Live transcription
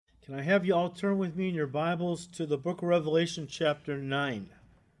Can I have you all turn with me in your Bibles to the book of Revelation chapter 9?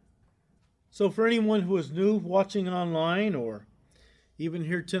 So for anyone who is new watching online or even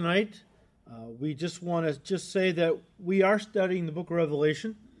here tonight, we just want to say that we are studying the book of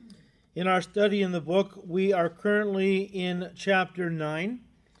Revelation. In our study in the book, we are currently in chapter 9,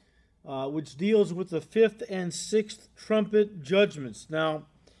 which deals with the fifth and sixth trumpet judgments. Now,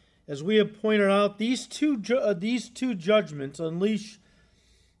 as we have pointed out, these two judgments unleash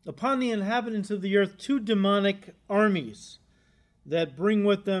upon the inhabitants of the earth two demonic armies that bring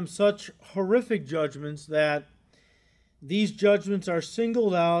with them such horrific judgments that these judgments are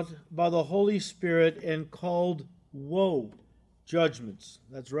singled out by the Holy Spirit and called woe judgments.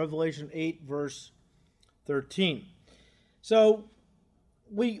 That's Revelation 8, verse 13. So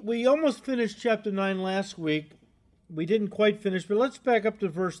we almost finished chapter 9 last week. We didn't quite finish, but let's back up to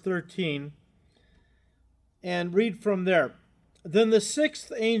verse 13 and read from there. Then the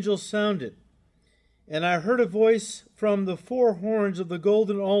sixth angel sounded, and I heard a voice from the four horns of the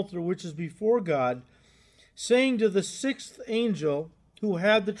golden altar which is before God, saying to the sixth angel who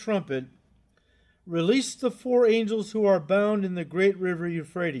had the trumpet, "Release the four angels who are bound in the great river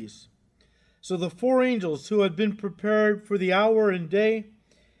Euphrates." So the four angels who had been prepared for the hour and day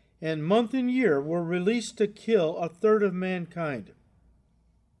and month and year were released to kill a third of mankind.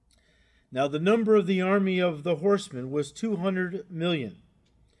 Now the number of the army of the horsemen was 200 million.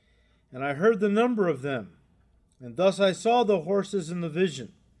 And I heard the number of them, and thus I saw the horses in the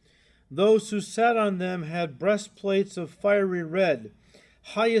vision. Those who sat on them had breastplates of fiery red,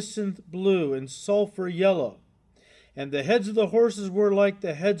 hyacinth blue, and sulfur yellow. And the heads of the horses were like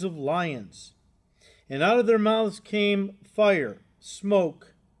the heads of lions. And out of their mouths came fire,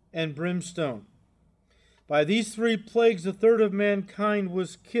 smoke, and brimstone. By these three plagues, a third of mankind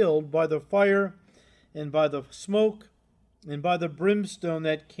was killed by the fire and by the smoke and by the brimstone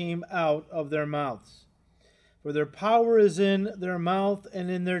that came out of their mouths. For their power is in their mouth and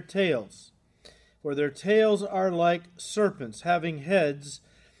in their tails. For their tails are like serpents, having heads,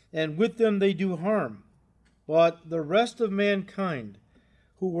 and with them they do harm. But the rest of mankind,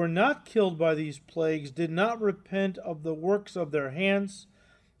 who were not killed by these plagues, did not repent of the works of their hands,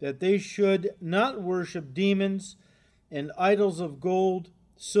 that they should not worship demons and idols of gold,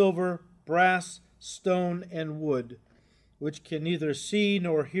 silver, brass, stone, and wood, which can neither see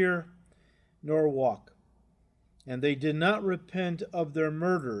nor hear nor walk. And they did not repent of their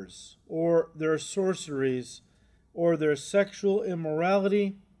murders, or their sorceries, or their sexual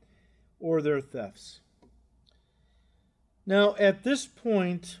immorality, or their thefts. Now, at this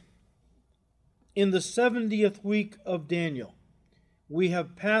point, in the 70th week of Daniel, we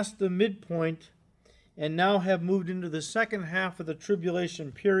have passed the midpoint and now have moved into the second half of the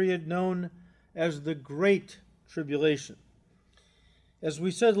tribulation period known as the Great Tribulation. As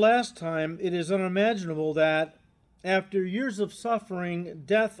we said last time, it is unimaginable that after years of suffering,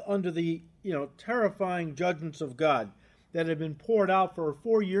 death under the terrifying judgments of God that have been poured out for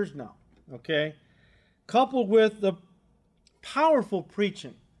 4 years now, coupled with the powerful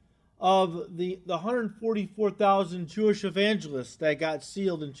preaching of the 144,000 Jewish evangelists that got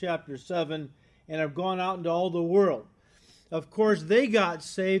sealed in chapter 7 and have gone out into all the world. Of course, they got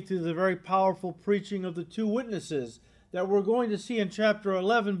saved through the very powerful preaching of the two witnesses that we're going to see in chapter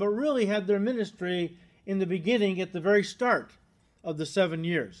 11, but really had their ministry in the beginning at the very start of the 7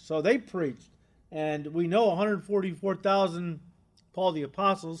 years. So they preached, and we know 144,000, Paul the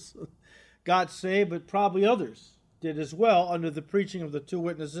Apostles, got saved, but probably others did as well under the preaching of the two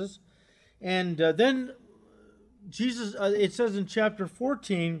witnesses. And then Jesus, it says in chapter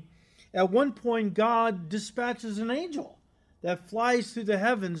 14, at one point God dispatches an angel that flies through the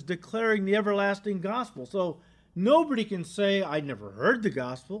heavens declaring the everlasting gospel. So nobody can say, I never heard the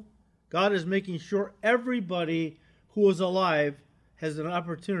gospel. God is making sure everybody who is alive has an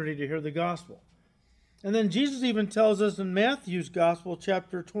opportunity to hear the gospel. And then Jesus even tells us in Matthew's gospel,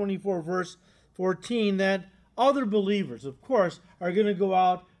 chapter 24, verse 14, that other believers, of course, are going to go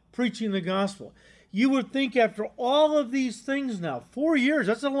out preaching the gospel. You would think after all of these things now, 4 years,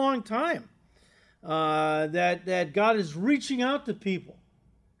 that's a long time, that God is reaching out to people.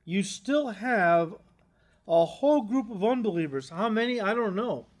 You still have a whole group of unbelievers. How many? I don't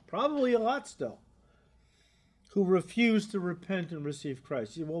know. Probably a lot still, who refuse to repent and receive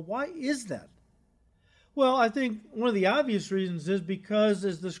Christ. Well, why is that? Well, I think one of the obvious reasons is because,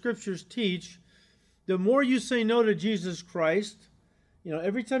 as the scriptures teach, the more you say no to Jesus Christ,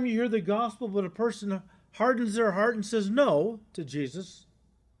 every time you hear the gospel, but a person hardens their heart and says no to Jesus,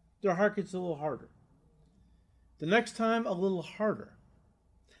 their heart gets a little harder. The next time, a little harder.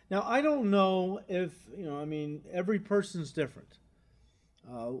 Now, I don't know if, every person's different.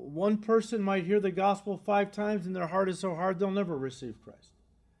 One person might hear the gospel 5 times and their heart is so hard they'll never receive Christ.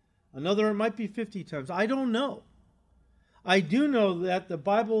 Another, it might be 50 times. I don't know. I do know that the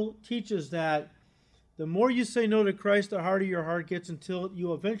Bible teaches that the more you say no to Christ, the harder your heart gets until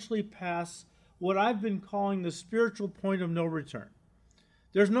you eventually pass what I've been calling the spiritual point of no return.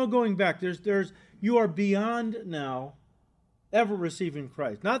 There's no going back. You are beyond now ever receiving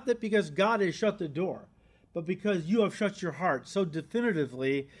Christ. Not that because God has shut the door, but because you have shut your heart so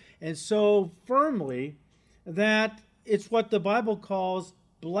definitively and so firmly that it's what the Bible calls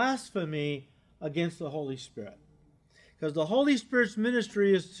blasphemy against the Holy Spirit. Because the Holy Spirit's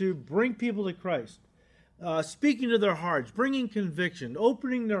ministry is to bring people to Christ, speaking to their hearts, bringing conviction,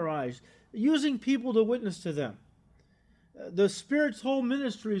 opening their eyes, using people to witness to them. The Spirit's whole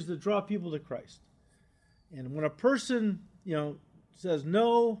ministry is to draw people to Christ. And when a person, says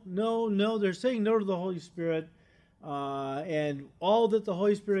no, they're saying no to the Holy Spirit, and all that the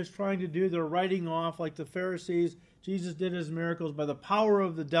Holy Spirit is trying to do, they're writing off, like the Pharisees. Jesus did his miracles by the power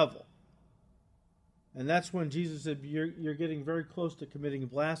of the devil. And that's when Jesus said, you're getting very close to committing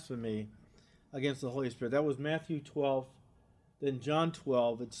blasphemy against the Holy Spirit. That was Matthew 12. Then John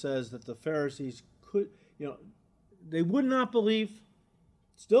 12, it says that the Pharisees could, they would not believe.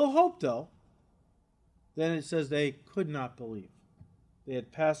 Still hope, though. Then it says they could not believe. They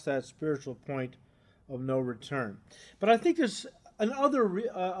had passed that spiritual point of no return. But I think there's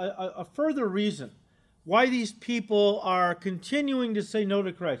a further reason why these people are continuing to say no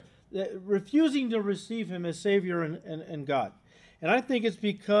to Christ, refusing to receive him as Savior and God. And I think it's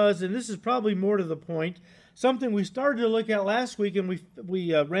because, and this is probably more to the point, something we started to look at last week and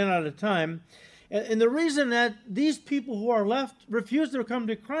we ran out of time. And the reason that these people who are left refuse to come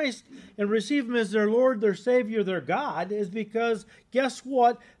to Christ and receive him as their Lord, their Savior, their God is because, guess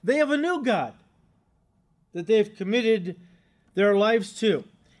what? They have a new God that they've committed their lives to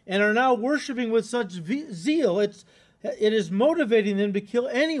and are now worshiping with such zeal. It is motivating them to kill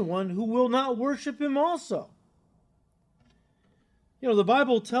anyone who will not worship him also. The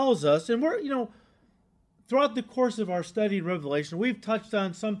Bible tells us, and throughout the course of our study in Revelation, we've touched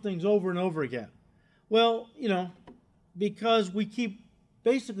on some things over and over again. Well, because we keep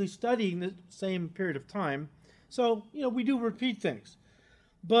basically studying the same period of time, so, we do repeat things.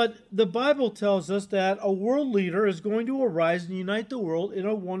 But the Bible tells us that a world leader is going to arise and unite the world in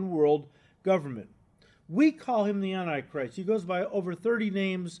a one-world government. We call him the Antichrist. He goes by over 30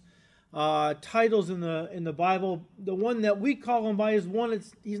 names, titles in the Bible. The one that we call him by is one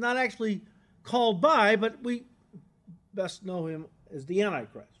he's not actually called by, but we best know him as the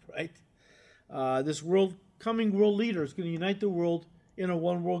Antichrist, right? This coming world leader is going to unite the world in a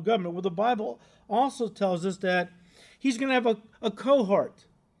one-world government. Well, the Bible also tells us that he's going to have a cohort,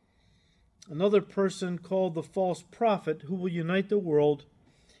 another person called the false prophet, who will unite the world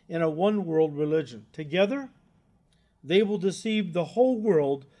in a one-world religion. Together, they will deceive the whole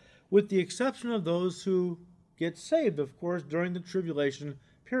world, with the exception of those who get saved, of course, during the tribulation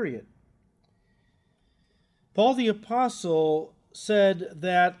period. Paul the Apostle said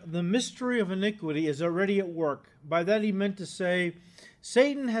that the mystery of iniquity is already at work. By that he meant to say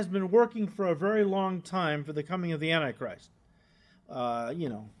Satan has been working for a very long time for the coming of the Antichrist. I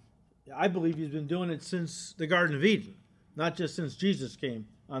believe he's been doing it since the Garden of Eden, not just since Jesus came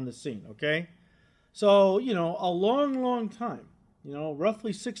on the scene, okay? So, a long, long time,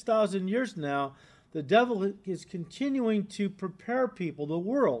 roughly 6,000 years now, the devil is continuing to prepare people, the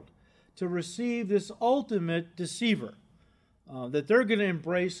world, to receive this ultimate deceiver, that they're going to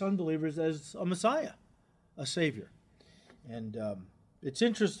embrace unbelievers as a Messiah, a Savior. And it's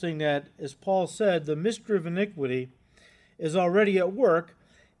interesting that, as Paul said, the mystery of iniquity is already at work,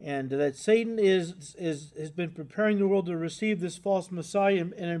 and that Satan has been preparing the world to receive this false Messiah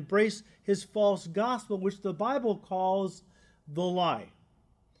and embrace his false gospel, which the Bible calls the lie.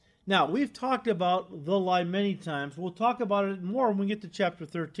 Now, we've talked about the lie many times. We'll talk about it more when we get to chapter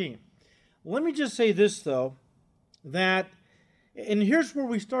 13. Let me just say this, though, that, and here's where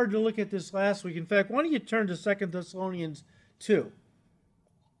we started to look at this last week. In fact, why don't you turn to 2 Thessalonians 2.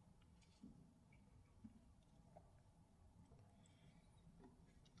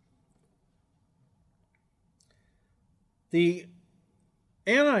 The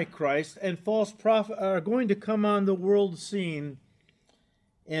Antichrist and false prophet are going to come on the world scene,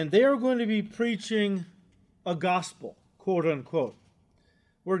 and they are going to be preaching a gospel, quote unquote.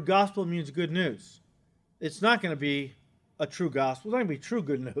 Word gospel means good news. It's not going to be a true gospel. It's not going to be true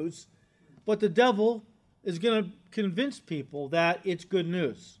good news. But the devil is going to convince people that it's good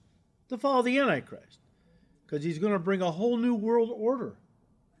news to follow the Antichrist, because he's going to bring a whole new world order.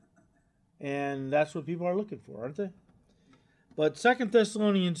 And that's what people are looking for, aren't they? But 2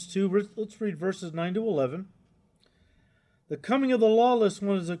 Thessalonians 2, let's read verses 9 to 11. The coming of the lawless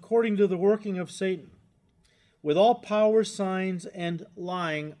one is according to the working of Satan, with all power, signs, and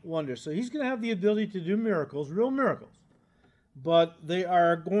lying wonders. So he's going to have the ability to do miracles, real miracles, but they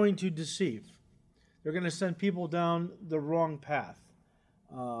are going to deceive. They're going to send people down the wrong path,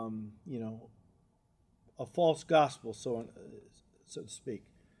 a false gospel, so to speak.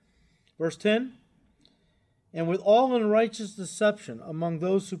 Verse 10, and with all unrighteous deception among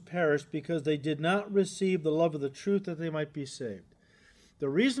those who perish, because they did not receive the love of the truth that they might be saved. The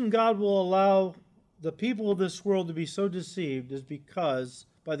reason God will allow the people of this world to be so deceived is because,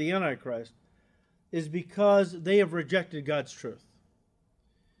 by the Antichrist, is because they have rejected God's truth.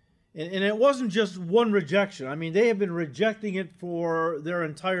 And it wasn't just one rejection. I mean, they have been rejecting it for their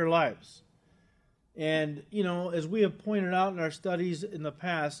entire lives. And, as we have pointed out in our studies in the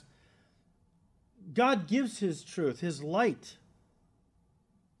past, God gives His truth, His light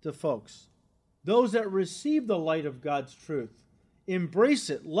to folks. Those that receive the light of God's truth, embrace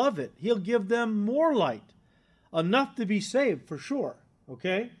it, love it. He'll give them more light, enough to be saved for sure,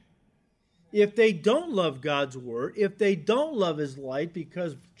 okay? If they don't love God's word, if they don't love His light,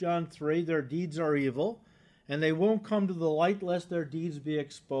 because John 3, their deeds are evil, and they won't come to the light lest their deeds be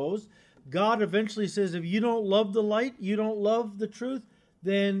exposed, God eventually says, if you don't love the light, you don't love the truth,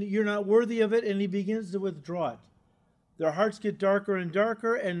 then you're not worthy of it, and He begins to withdraw it. Their hearts get darker and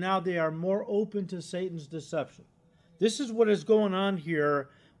darker, and now they are more open to Satan's deception. This is what is going on here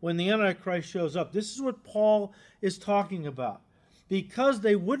when the Antichrist shows up. This is what Paul is talking about. Because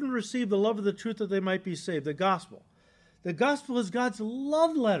they wouldn't receive the love of the truth that they might be saved, the gospel. The gospel is God's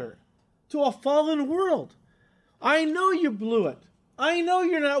love letter to a fallen world. I know you blew it. I know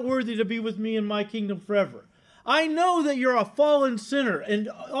you're not worthy to be with me in my kingdom forever. I know that you're a fallen sinner, and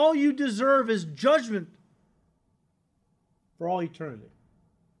all you deserve is judgment for all eternity.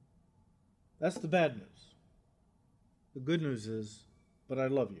 That's the bad news. The good news is, but I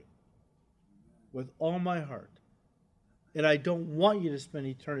love you with all my heart. And I don't want you to spend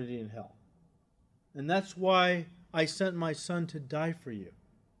eternity in hell. And that's why I sent my Son to die for you.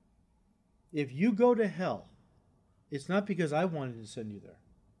 If you go to hell, it's not because I wanted to send you there.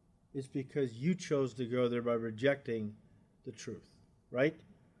 It's because you chose to go there by rejecting the truth, right?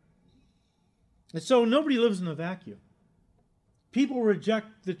 And so nobody lives in a vacuum. People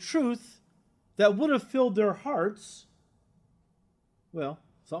reject the truth that would have filled their hearts. Well,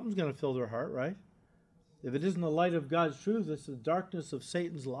 something's going to fill their heart, right? If it isn't the light of God's truth, it's the darkness of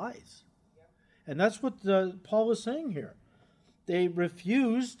Satan's lies. And that's what Paul is saying here. They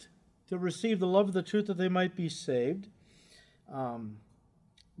refused to receive the love of the truth that they might be saved.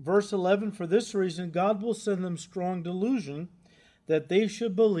 Verse 11, for this reason, God will send them strong delusion that they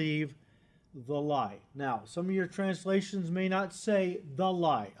should believe the lie. Now, some of your translations may not say the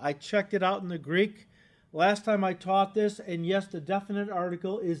lie. I checked it out in the Greek last time I taught this, and yes, the definite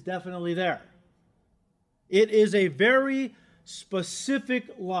article is definitely there. It is a very specific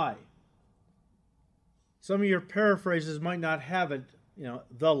lie. Some of your paraphrases might not have it,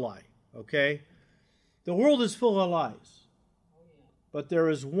 the lie, okay? The world is full of lies. But there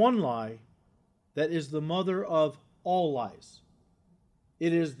is one lie that is the mother of all lies.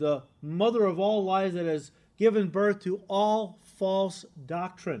 It is the mother of all lies that has given birth to all false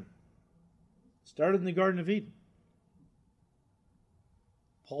doctrine. It started in the Garden of Eden.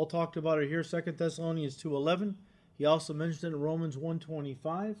 Paul talked about it here, 2 Thessalonians 2:11. He also mentioned it in Romans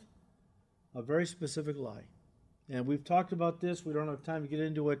 1:25, a very specific lie. And we've talked about this. We don't have time to get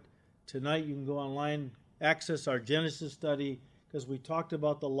into it tonight. You can go online, access our Genesis study, because we talked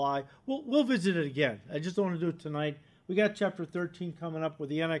about the lie. We'll visit it again. I just don't want to do it tonight. We got chapter 13 coming up where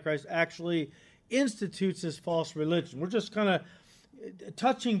the Antichrist actually institutes this false religion. We're just kind of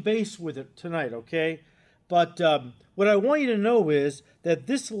touching base with it tonight, okay? But what I want you to know is that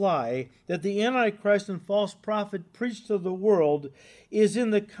this lie that the Antichrist and false prophet preach to the world is in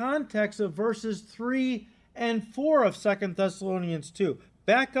the context of verses 3 and 4 of 2 Thessalonians 2.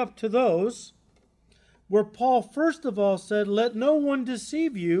 Back up to those where Paul first of all said, let no one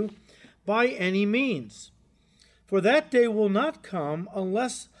deceive you by any means. For that day will not come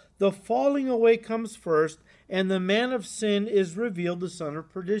unless the falling away comes first and the man of sin is revealed, the son of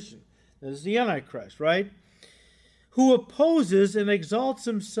perdition. This is the Antichrist, right? Who opposes and exalts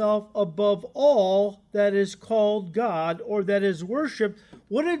himself above all that is called God or that is worshipped.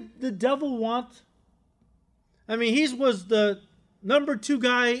 What did the devil want? I mean, he was the number 2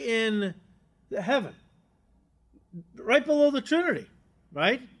 guy in heaven, right below the Trinity,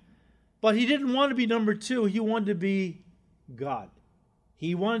 right? But he didn't want to be number 2. He wanted to be God.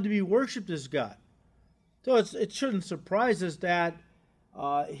 He wanted to be worshipped as God. So it shouldn't surprise us that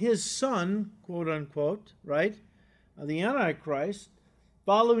his son, quote unquote, right, the Antichrist,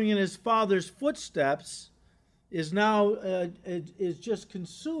 following in his father's footsteps, is now is just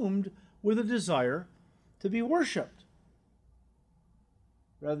consumed with a desire to be worshipped,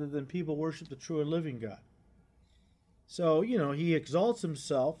 rather than people worship the true and living God. So, he exalts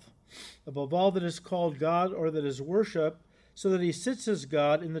himself above all that is called God or that is worshipped, so that he sits as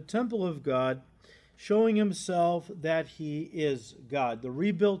God in the temple of God, showing himself that he is God. The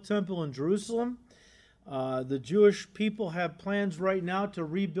rebuilt temple in Jerusalem, the Jewish people have plans right now to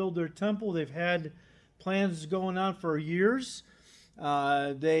rebuild their temple. They've had plans going on for years.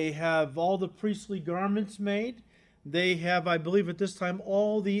 They have all the priestly garments made. They have, I believe at this time,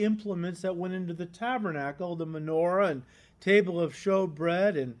 all the implements that went into the tabernacle, the menorah and table of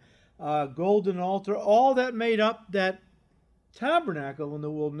showbread and golden altar, all that made up that tabernacle in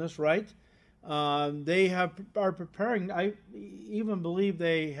the wilderness, right? They are preparing. I even believe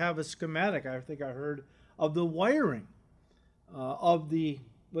they have a schematic, I think I heard, of the wiring of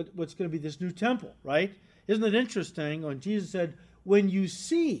what's going to be this new temple, right? Isn't it interesting when Jesus said, when you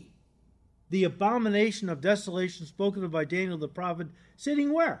see the abomination of desolation spoken of by Daniel the prophet,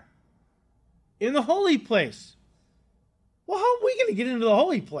 sitting where? In the holy place. Well, how are we going to get into the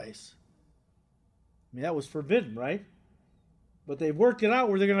holy place? I mean, that was forbidden, right? But they've worked it out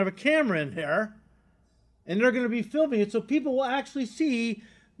where they're going to have a camera in there, and they're going to be filming it, so people will actually see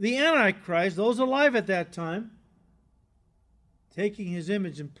the Antichrist, those alive at that time, taking his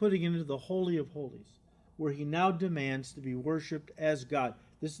image and putting it into the Holy of Holies, where he now demands to be worshipped as God.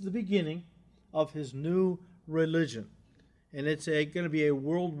 This is the beginning of his new religion. And it's going to be a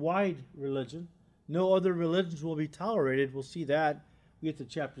worldwide religion. No other religions will be tolerated. We'll see that. We get to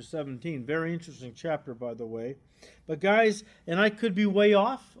chapter 17. Very interesting chapter, by the way. But guys, and I could be way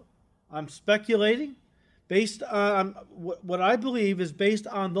off. I'm speculating based on what I believe is based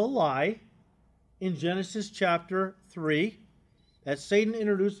on the lie in Genesis chapter 3 that Satan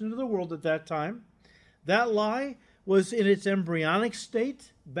introduced into the world at that time. That lie was in its embryonic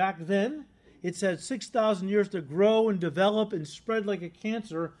state back then. It's had 6,000 years to grow and develop and spread like a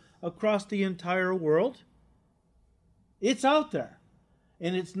cancer across the entire world. It's out there.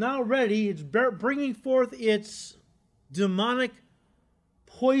 And it's now ready. It's bringing forth its demonic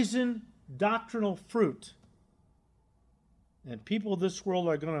poison doctrinal fruit. And people of this world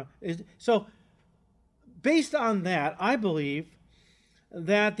are going to... So, based on that, I believe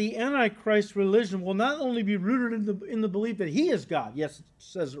that the Antichrist religion will not only be rooted in the belief that he is God. Yes, it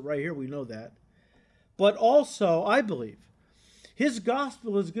says it right here, we know that. But also, I believe, his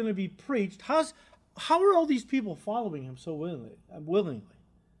gospel is going to be preached. How are all these people following him so willingly?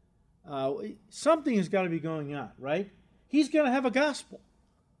 Something has got to be going on, right? He's going to have a gospel.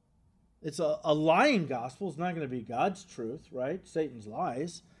 It's a lying gospel. It's not going to be God's truth, right? Satan's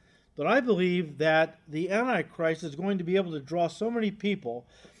lies. But I believe that the Antichrist is going to be able to draw so many people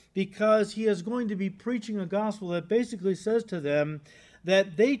because he is going to be preaching a gospel that basically says to them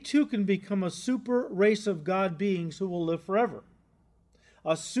that they too can become a super race of God beings who will live forever.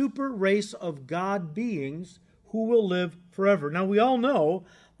 A super race of God beings who will live forever. Now, we all know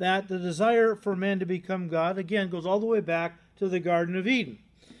that the desire for man to become God, again, goes all the way back to the Garden of Eden.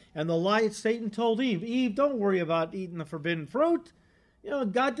 And the lie Satan told Eve, Eve, don't worry about eating the forbidden fruit.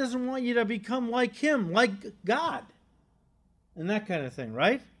 God doesn't want you to become like him, like God. And that kind of thing,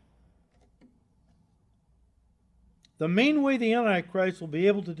 right? The main way the Antichrist will be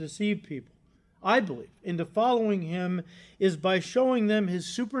able to deceive people, I believe, into following him is by showing them his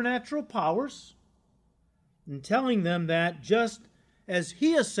supernatural powers and telling them that just as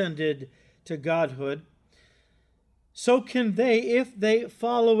he ascended to godhood, so can they if they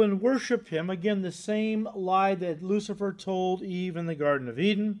follow and worship him. Again, the same lie that Lucifer told Eve in the Garden of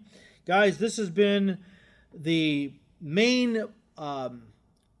Eden. Guys, this has been the main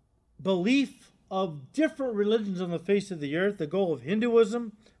belief of different religions on the face of the earth. The goal of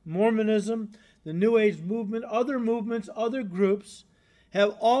Hinduism, Mormonism, the New Age movement, other movements, other groups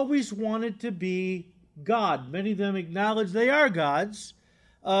have always wanted to be God. Many of them acknowledge they are gods,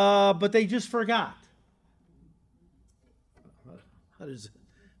 but they just forgot.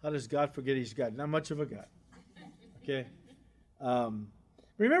 How does God forget he's God? Not much of a God. Okay?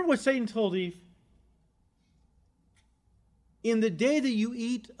 Remember what Satan told Eve? In the day that you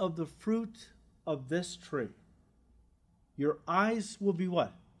eat of the fruit of this tree, your eyes will be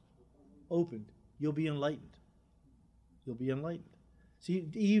what? Opened. You'll be enlightened. You'll be enlightened. See,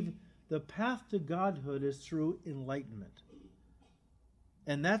 Eve, the path to godhood is through enlightenment.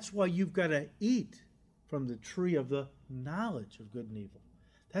 And that's why you've got to eat from the tree of the knowledge of good and evil.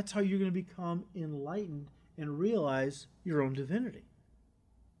 That's how you're going to become enlightened and realize your own divinity.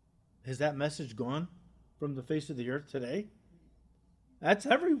 Has that message gone from the face of the earth today? That's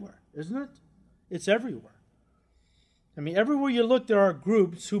everywhere, isn't it? It's everywhere. I mean, everywhere you look, there are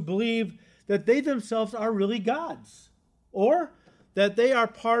groups who believe that they themselves are really gods, or that they are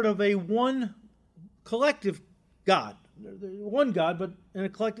part of a one collective God. One God, but in a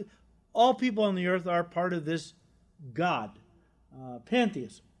collective, all people on the earth are part of this God.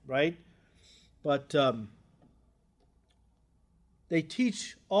 Pantheism, right? But they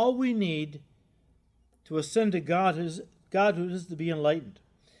teach all we need to ascend to God who is to be enlightened.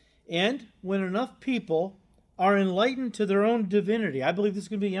 And when enough people are enlightened to their own divinity, I believe this is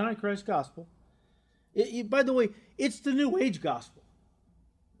going to be the Antichrist gospel. By the way, it's the New Age gospel.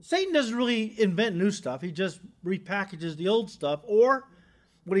 Satan doesn't really invent new stuff. He just repackages the old stuff. Or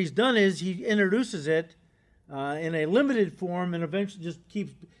what he's done is he introduces it in a limited form and eventually just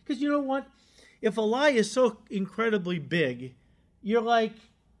keeps... Because you know what? If a lie is so incredibly big, you're like,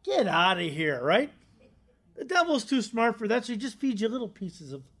 get out of here, right? The devil's too smart for that, so he just feeds you little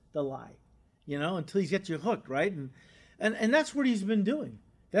pieces of the lie, until he's got you hooked, right? And that's what he's been doing.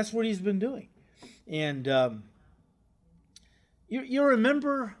 That's what he's been doing. And you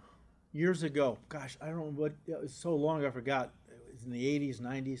remember years ago, gosh, I don't know what, it was so long I forgot. It was in the 80s,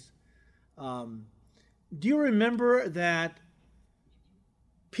 90s. Do you remember that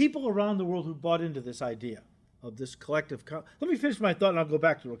people around the world who bought into this idea of this collective... Let me finish my thought and I'll go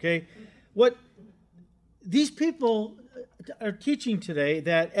back to it, okay? What these people are teaching today,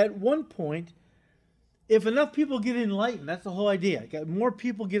 that at one point, if enough people get enlightened, that's the whole idea. More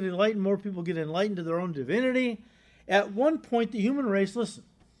people get enlightened to their own divinity. At one point, the human race, listen,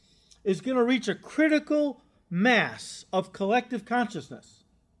 is going to reach a critical mass of collective consciousness.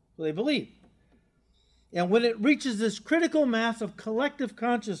 So they believe. And when it reaches this critical mass of collective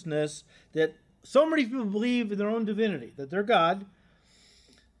consciousness that so many people believe in their own divinity, that they're God,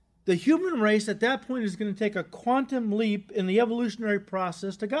 the human race at that point is going to take a quantum leap in the evolutionary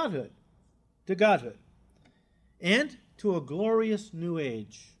process to godhood. And to a glorious new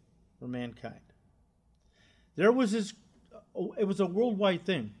age for mankind. There was this, it was a worldwide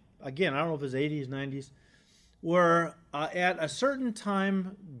thing. Again, I don't know if it was 80s, 90s, where at a certain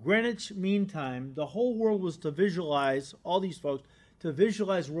time, Greenwich Mean Time, the whole world was to visualize, all these folks, to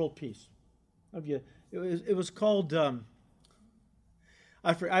visualize world peace. It was called,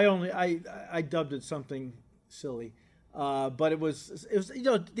 I dubbed it something silly, but it was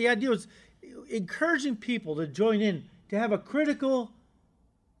the idea was encouraging people to join in, to have a critical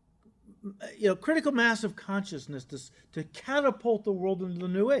mass of consciousness to catapult the world into the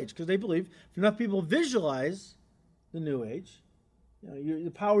new age, because they believe if enough people visualize the new age,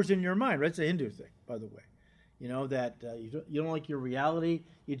 the power's in your mind, right? It's a Hindu thing, by the way. That you don't like your reality,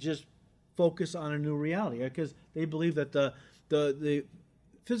 you just focus on a new reality, because they believe that the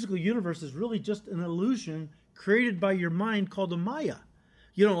physical universe is really just an illusion created by your mind called a Maya.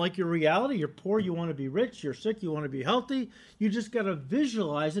 You don't like your reality, you're poor, you want to be rich, you're sick, you want to be healthy. You just got to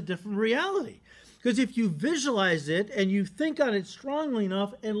visualize a different reality. Because if you visualize it and you think on it strongly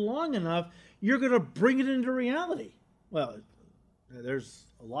enough and long enough, you're going to bring it into reality. Well, there's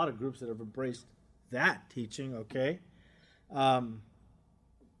a lot of groups that have embraced that teaching, okay?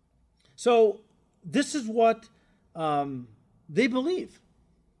 So this is what they believe.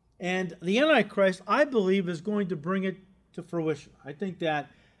 And the Antichrist, I believe, is going to bring it to fruition. I think that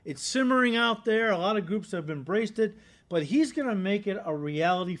it's simmering out there. A lot of groups have embraced it, but he's going to make it a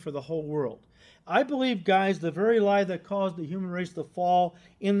reality for the whole world. I believe, guys, the very lie that caused the human race to fall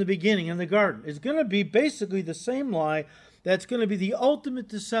in the beginning, in the garden, is going to be basically the same lie that's going to be the ultimate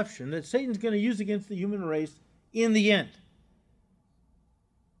deception that Satan's going to use against the human race in the end.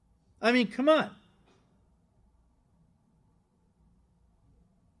 I mean, come on.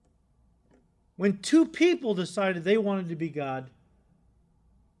 When two people decided they wanted to be God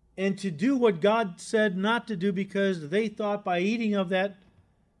and to do what God said not to do because they thought by eating of that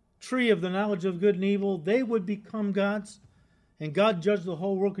tree of the knowledge of good and evil, they would become gods, and God judged the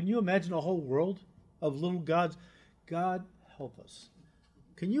whole world. Can you imagine a whole world of little gods? God help us.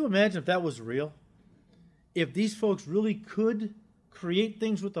 Can you imagine if that was real? If these folks really could create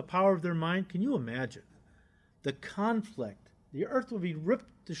things with the power of their mind? Can you imagine the conflict? The earth would be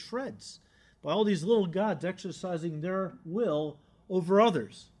ripped to shreds by all these little gods exercising their will over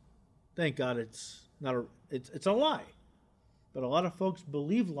others. Thank God it's a lie. But a lot of folks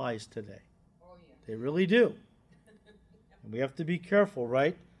believe lies today. Oh, yeah. They really do. And we have to be careful,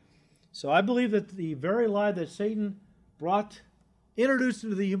 right? So I believe that the very lie that Satan introduced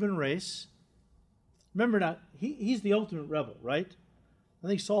into the human race, remember now, he's the ultimate rebel, right? I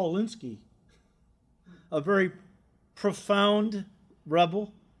think Saul Alinsky, a very profound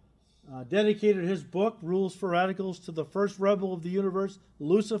rebel, dedicated his book, Rules for Radicals, to the first rebel of the universe,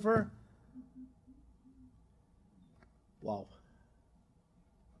 Lucifer. Wow.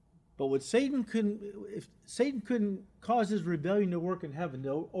 But if Satan couldn't cause his rebellion to work in heaven,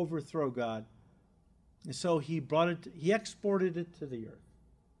 to overthrow God, and so he exported it to the earth.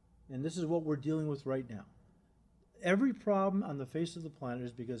 And this is what we're dealing with right now. Every problem on the face of the planet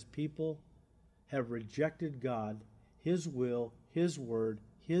is because people have rejected God, His will, His word,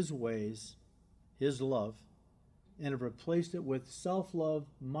 His ways, His love, and have replaced it with self-love,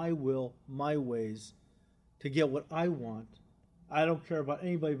 my will, my ways, to get what I want. I don't care about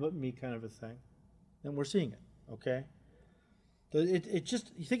anybody but me kind of a thing. And we're seeing it, okay? So it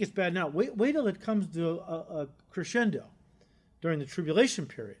just, you think it's bad now. Wait till it comes to a crescendo during the tribulation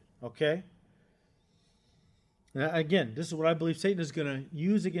period, okay? Now, again, this is what I believe Satan is going to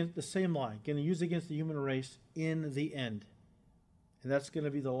use against the same lie, going to use against the human race in the end. And that's going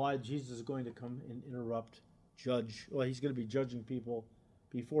to be the lie Jesus is going to come and interrupt, judge. Well, he's going to be judging people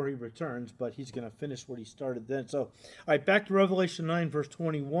before he returns, but he's going to finish what he started then. So, all right, back to Revelation 9, verse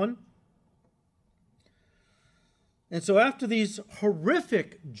 21. And so after these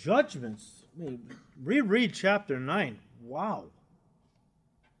horrific judgments, I mean, reread chapter 9. Wow.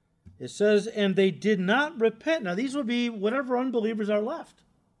 It says, and they did not repent. Now, these would be whatever unbelievers are left.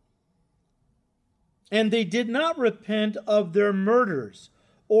 And they did not repent of their murders,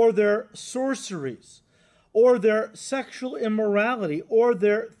 or their sorceries, or their sexual immorality, or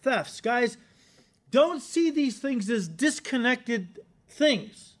their thefts. Guys, don't see these things as disconnected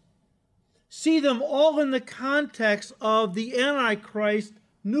things. See them all in the context of the Antichrist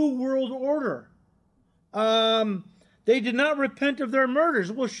New World Order. They did not repent of their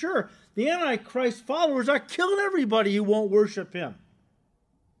murders. Well, sure, the Antichrist followers are killing everybody who won't worship him.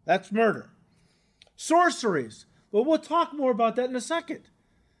 That's murder. Sorceries. Well, we'll talk more about that in a second.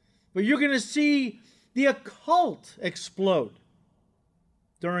 But you're going to see the occult explode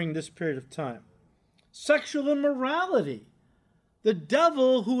during this period of time. Sexual immorality. The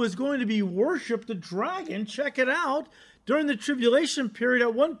devil who is going to be worshipped, the dragon, check it out. During the tribulation period,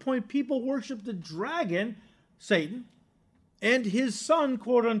 at one point, people worshiped the dragon, Satan, and his son,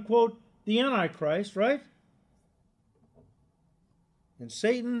 quote unquote, the Antichrist, right? And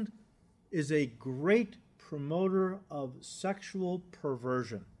Satan is a great promoter of sexual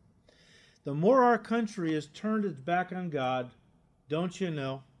perversion. The more our country has turned its back on God, don't you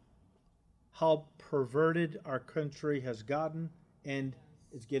know how perverted our country has gotten, and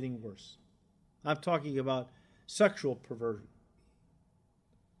it's getting worse. I'm talking about sexual perversion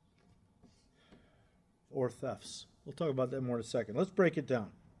or thefts. We'll talk about that more in a second. Let's break it down.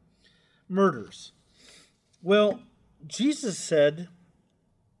 Murders. Well, Jesus said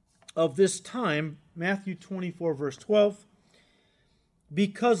of this time, Matthew 24, verse 12,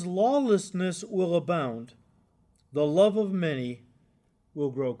 because lawlessness will abound, the love of many will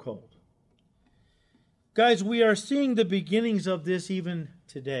grow cold. Guys, we are seeing the beginnings of this even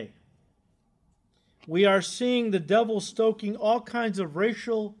today. We are seeing the devil stoking all kinds of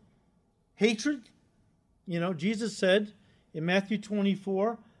racial hatred. You know, Jesus said in Matthew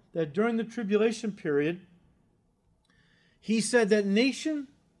 24 that during the tribulation period, he said that nation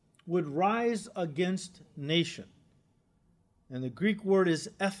would rise against nation. And the Greek word is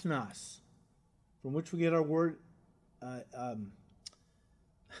ethnos, from which we get our word,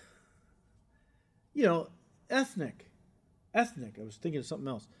 ethnic. Ethnic, I was thinking of something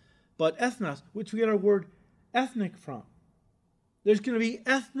else. But ethnos, which we get our word ethnic from. There's going to be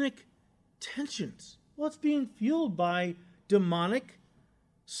ethnic tensions. Well, it's being fueled by demonic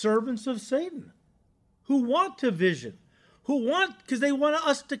servants of Satan who want division, because they want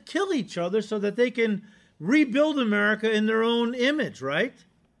us to kill each other so that they can rebuild America in their own image, right?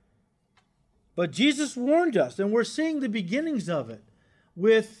 But Jesus warned us, and we're seeing the beginnings of it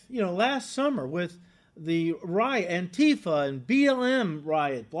with, last summer with the riot, Antifa and BLM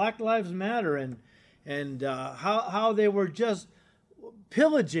riot, Black Lives Matter, and how they were just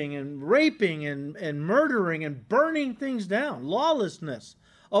pillaging and raping and murdering and burning things down, lawlessness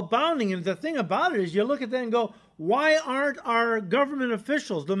abounding. And the thing about it is you look at that and go, why aren't our government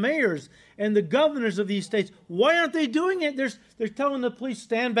officials, the mayors and the governors of these states, why aren't they doing it? They're telling the police,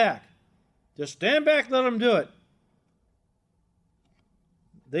 stand back. Just stand back, let them do it.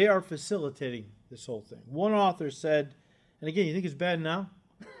 They are facilitating this whole thing. One author said, and again, you think it's bad now?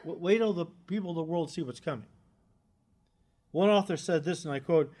 Wait till the people of the world see what's coming. One author said this, and I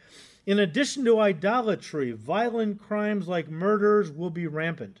quote, in addition to idolatry, violent crimes like murders will be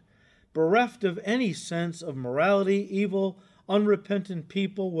rampant, bereft of any sense of morality, evil, unrepentant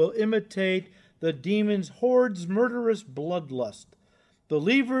people will imitate the demon's horde's murderous bloodlust.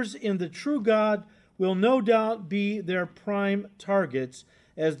 Believers in the true God will no doubt be their prime targets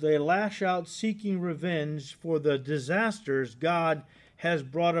as they lash out seeking revenge for the disasters God has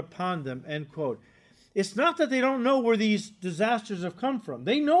brought upon them, end quote. It's not that they don't know where these disasters have come from.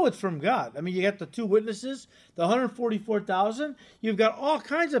 They know it's from God. I mean, you got the two witnesses, the 144,000. You've got all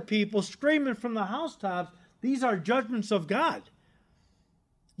kinds of people screaming from the housetops, these are judgments of God.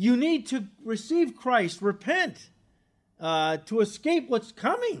 You need to receive Christ, repent, to escape what's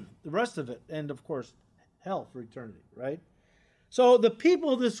coming, the rest of it, and of course, hell for eternity, right? So the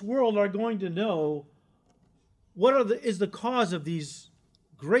people of this world are going to know what is the cause of these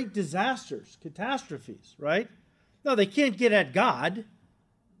great disasters, catastrophes, right? No, they can't get at God.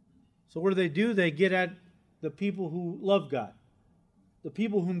 So what do? They get at the people who love God, the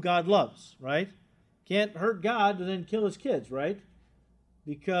people whom God loves, right? Can't hurt God and then kill his kids, right?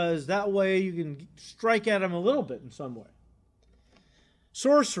 Because that way you can strike at him a little bit in some way.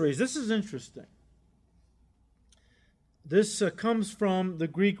 Sorceries. This is interesting. This comes from the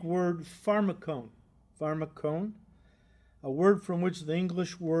Greek word pharmakon. Pharmakon, a word from which the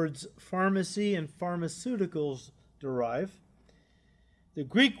English words pharmacy and pharmaceuticals derive. The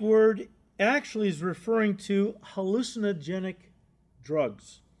Greek word actually is referring to hallucinogenic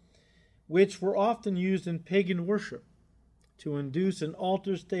drugs, which were often used in pagan worship to induce an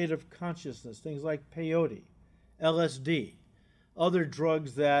altered state of consciousness, things like peyote, LSD, other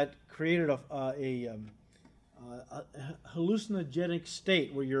drugs that created a hallucinogenic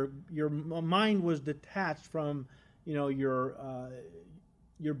state where your mind was detached from your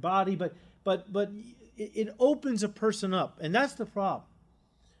body, but it opens a person up, and that's the problem.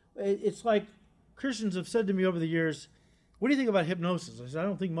 It's like Christians have said to me over the years, "What do you think about hypnosis?" I said, "I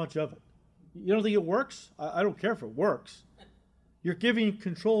don't think much of it." You don't think it works? I don't care if it works. You're giving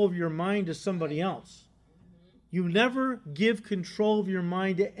control of your mind to somebody else. You never give control of your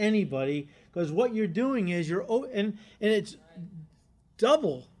mind to anybody, because what you're doing is and it's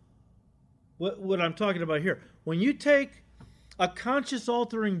double what I'm talking about here. When you take a conscious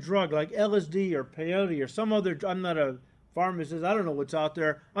altering drug like LSD or peyote or some other, I'm not a pharmacist, I don't know what's out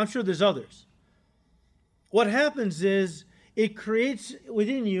there, I'm sure there's others. What happens is it creates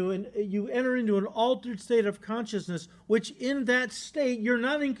within you, and you enter into an altered state of consciousness, which in that state you're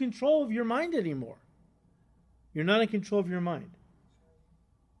not in control of your mind anymore. You're not in control of your mind.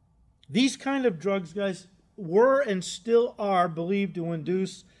 These kind of drugs, guys, were and still are believed to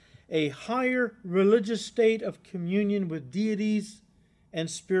induce a higher religious state of communion with deities and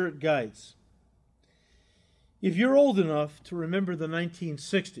spirit guides. If you're old enough to remember the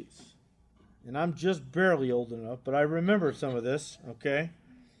 1960s, and I'm just barely old enough, but I remember some of this, okay?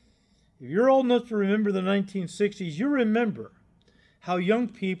 If you're old enough to remember the 1960s, you remember how young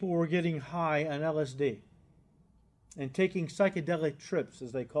people were getting high on LSD and taking psychedelic trips,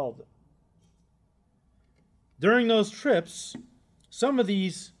 as they called them. During those trips, some of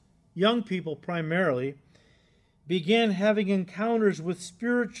these young people primarily began having encounters with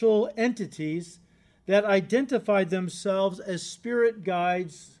spiritual entities that identified themselves as spirit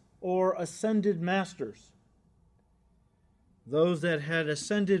guides or ascended masters. Those that had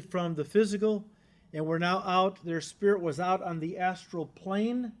ascended from the physical and were now out, their spirit was out on the astral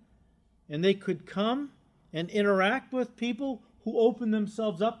plane, and they could come and interact with people who opened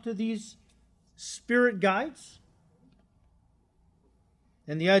themselves up to these spirit guides.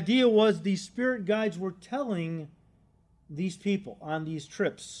 And the idea was these spirit guides were telling these people on these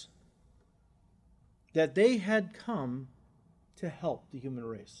trips that they had come to help the human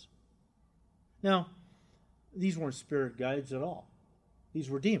race. Now, these weren't spirit guides at all. These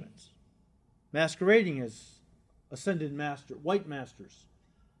were demons, masquerading as ascended master, white masters,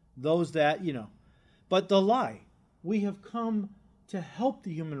 those that, But the lie, we have come to help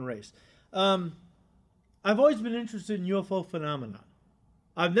the human race. I've always been interested in UFO phenomena.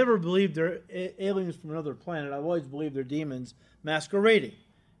 I've never believed they're aliens from another planet. I've always believed they're demons masquerading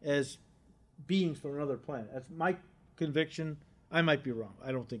as beings from another planet. That's my conviction. I might be wrong.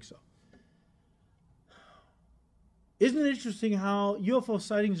 I don't think so. Isn't it interesting how UFO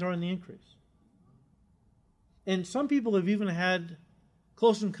sightings are on the increase? And some people have even had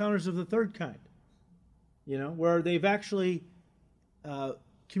close encounters of the third kind, where they've actually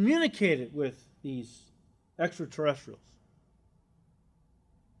communicated with these extraterrestrials.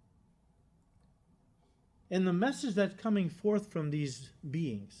 And the message that's coming forth from these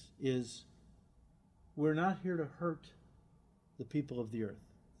beings is, we're not here to hurt the people of the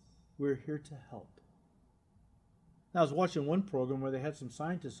earth. We're here to help. Now, I was watching one program where they had some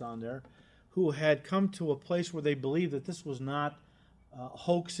scientists on there who had come to a place where they believed that this was not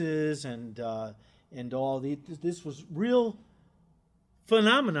hoaxes and all. This was real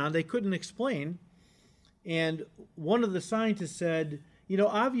phenomenon they couldn't explain. And one of the scientists said,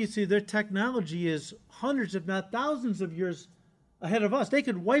 obviously their technology is hundreds, if not thousands of years ahead of us. They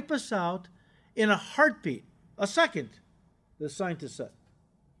could wipe us out in a heartbeat, a second, the scientist said.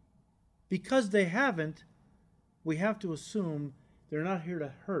 Because they haven't, we have to assume they're not here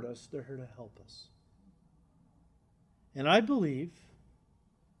to hurt us, they're here to help us. And I believe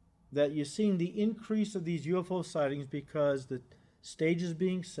that you're seeing the increase of these UFO sightings because the stage is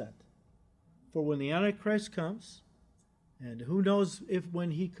being set for when the Antichrist comes, and who knows if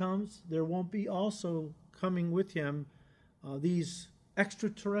when he comes, there won't be also coming with him these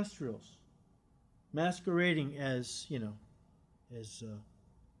extraterrestrials masquerading as,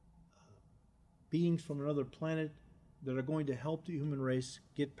 beings from another planet that are going to help the human race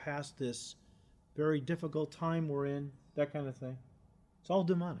get past this very difficult time we're in, that kind of thing. It's all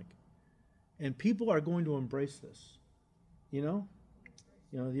demonic. And people are going to embrace this.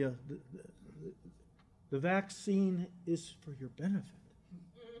 The vaccine is for your benefit.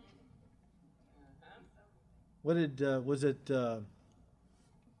 What was it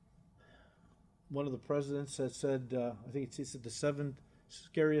one of the presidents that said, I think he said the 7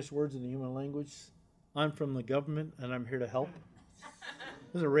 scariest words in the human language? I'm from the government and I'm here to help.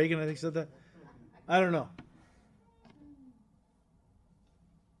 Was it Reagan, I think, said that? I don't know.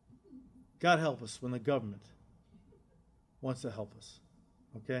 God help us when the government wants to help us.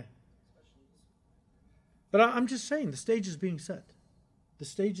 Okay? But I'm just saying, the stage is being set. The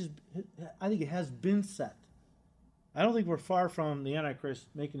stage is, I think it has been set. I don't think we're far from the Antichrist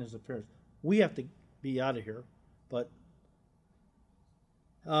making his appearance. We have to be out of here. But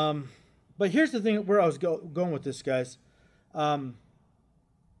here's the thing where I was going with this, guys.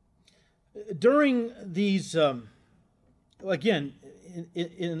 During these, again,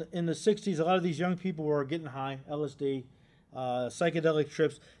 in the 60s, a lot of these young people were getting high, LSD, psychedelic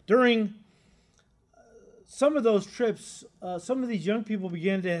trips. During some of those trips, some of these young people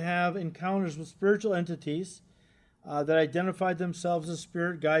began to have encounters with spiritual entities that identified themselves as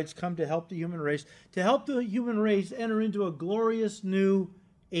spirit guides, come to help the human race, enter into a glorious new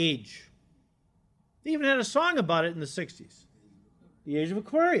age. They even had a song about it in the 60s, the Age of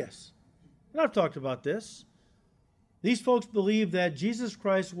Aquarius. And I've talked about this. These folks believed that Jesus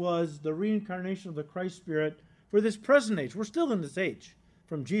Christ was the reincarnation of the Christ Spirit for this present age. We're still in this age,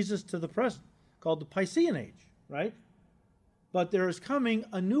 from Jesus to the present, called the Piscean age, right? But there is coming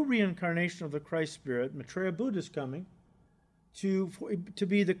a new reincarnation of the Christ Spirit. Maitreya Buddha is coming to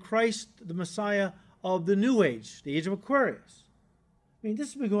be the Christ, the Messiah of the new age, the Age of Aquarius. I mean,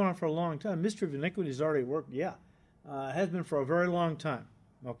 this has been going on for a long time. Mystery of Iniquity has already worked, it has been for a very long time,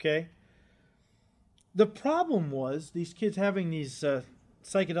 okay? The problem was these kids having these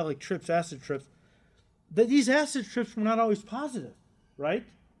psychedelic trips, acid trips, that these acid trips were not always positive, right?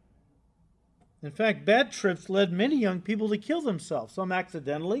 In fact, bad trips led many young people to kill themselves, some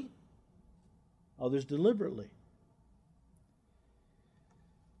accidentally, others deliberately.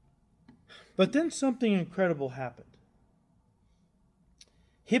 But then something incredible happened.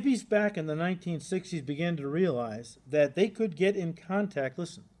 Hippies back in the 1960s began to realize that they could get in contact,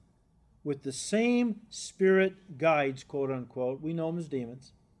 listen, with the same spirit guides, quote unquote, we know them as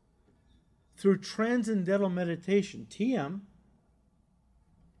demons, through transcendental meditation, TM,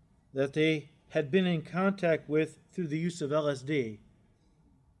 that they had been in contact with through the use of LSD,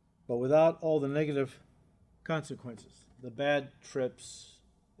 but without all the negative consequences, the bad trips,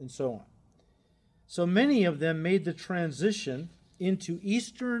 and so on. So many of them made the transition into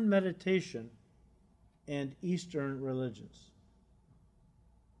Eastern meditation and Eastern religions.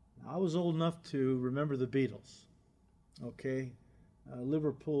 Now, I was old enough to remember the Beatles, okay?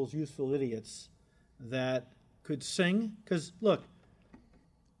 Liverpool's youthful idiots that could sing. Because, look,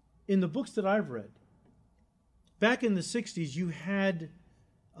 in the books that I've read, back in the 60s, you had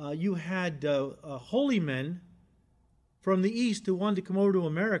holy men from the East who wanted to come over to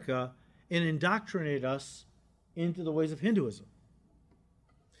America and indoctrinate us into the ways of Hinduism.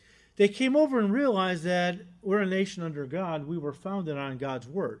 They came over and realized that we're a nation under God. We were founded on God's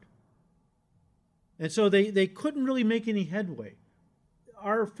word. And so they couldn't really make any headway.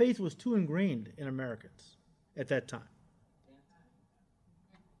 Our faith was too ingrained in Americans at that time.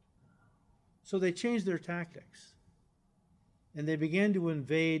 So they changed their tactics. And they began to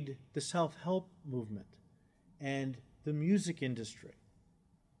invade the self-help movement and the music industry.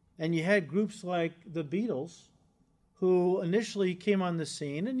 And you had groups like the Beatles who initially came on the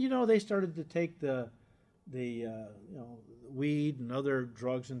scene, and they started to take the weed and other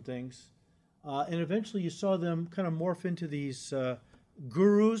drugs and things. and eventually you saw them kind of morph into these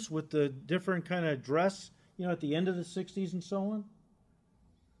gurus with the different kind of dress, at the end of the 60s and so on.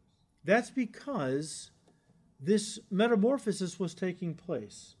 That's because this metamorphosis was taking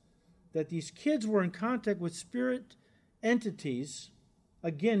place, that these kids were in contact with spirit entities,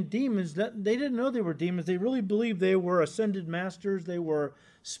 again, demons, that they didn't know they were demons. They really believed they were ascended masters. They were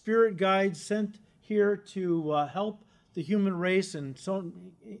spirit guides sent here to help the human race and so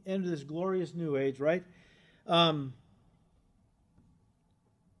into this glorious new age, right? But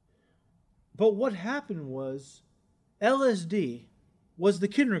what happened was LSD was the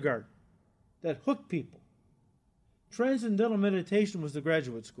kindergarten that hooked people. Transcendental meditation was the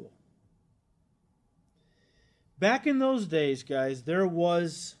graduate school. Back in those days, guys, there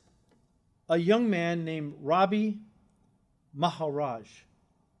was a young man named Ravi Maharaj.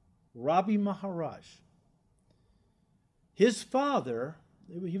 Ravi Maharaj. His father,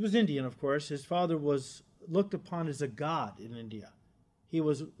 he was Indian, of course. His father was looked upon as a god in India. He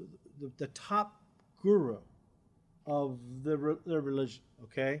was the top guru of the religion,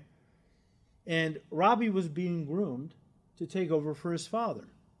 okay? And Ravi was being groomed to take over for his father.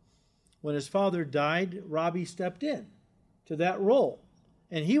 When his father died, Ravi stepped in to that role.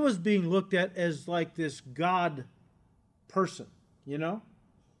 And he was being looked at as like this God person,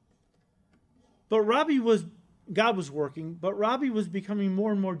 But God was working, but Ravi was becoming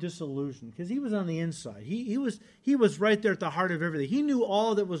more and more disillusioned because he was on the inside. He was right there at the heart of everything. He knew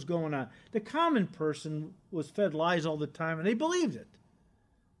all that was going on. The common person was fed lies all the time, and they believed it.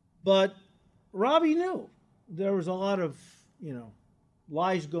 But Ravi knew there was a lot of,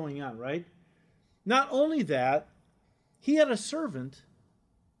 lies going on, right? Not only that, he had a servant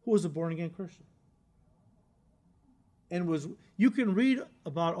who was a born-again Christian. And you can read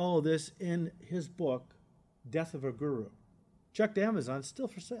about all of this in his book, Death of a Guru. Check to Amazon, it's still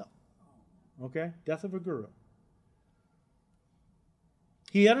for sale. Okay? Death of a Guru.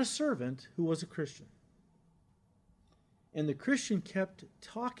 He had a servant who was a Christian. And the Christian kept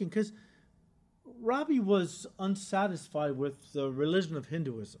talking because Ravi was unsatisfied with the religion of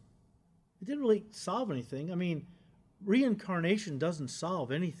Hinduism. It didn't really solve anything. I mean, reincarnation doesn't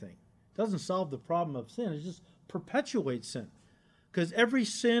solve anything. It doesn't solve the problem of sin. It just perpetuates sin. Because every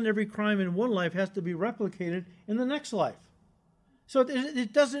sin, every crime in one life has to be replicated in the next life. So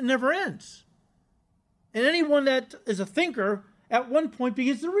it never ends. And anyone that is a thinker at one point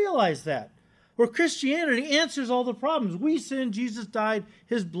begins to realize that. Where Christianity answers all the problems. We sinned, Jesus died,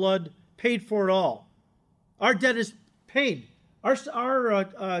 his blood paid for it all. Our debt is paid.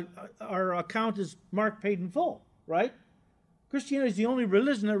 Our account is marked paid in full, right? Christianity is the only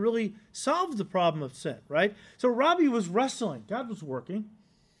religion that really solves the problem of sin, right? So Ravi was wrestling. God was working.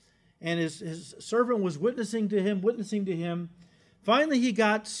 And his servant was witnessing to him. Finally, he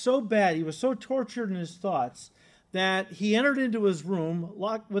got so bad, he was so tortured in his thoughts, that he entered into his room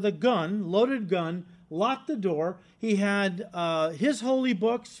with a loaded gun, locked the door. He had his holy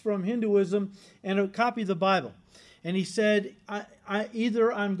books from Hinduism and a copy of the Bible. And he said,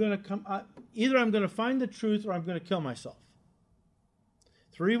 either I'm going to find the truth or I'm going to kill myself.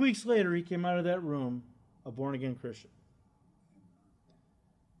 3 weeks later, he came out of that room a born-again Christian.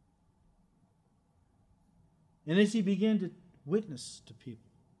 And as he began to witness to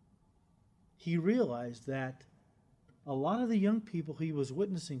people, he realized that a lot of the young people he was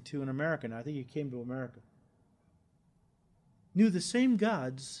witnessing to in America, and I think he came to America, knew the same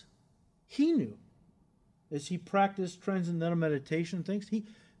gods he knew as he practiced transcendental meditation things.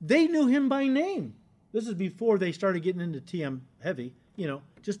 They knew him by name. This is before they started getting into TM heavy,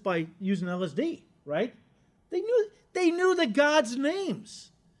 just by using LSD, right? They knew the gods' names.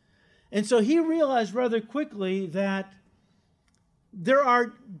 And so he realized rather quickly that there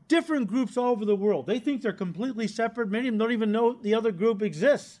are different groups all over the world. They think they're completely separate. Many of them don't even know the other group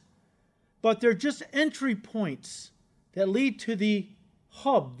exists. But they're just entry points that lead to the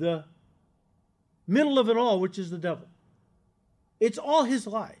hub, the middle of it all, which is the devil. It's all his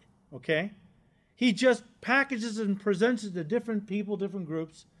lie, okay? He just packages and presents it to different people, different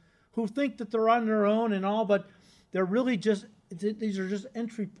groups, who think that they're on their own and all, but they're really these are just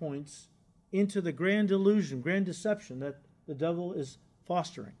entry points into the grand illusion, grand deception that the devil is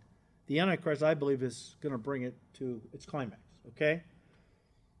fostering. The Antichrist, I believe, is going to bring it to its climax, okay?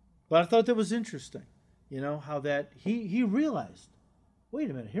 But I thought that was interesting, how that he realized, wait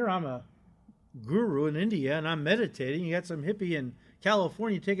a minute, here I'm a guru in India and I'm meditating. You got some hippie in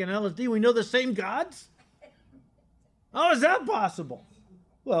California taking LSD. We know the same gods? How is that possible?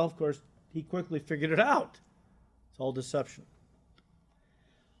 Well, of course, he quickly figured it out. It's all deception.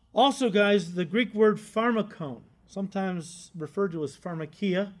 Also, guys, the Greek word pharmakon, sometimes referred to as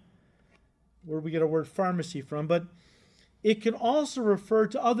pharmakia, where we get our word pharmacy from, but it can also refer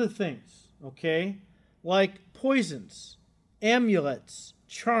to other things, okay, like poisons, amulets,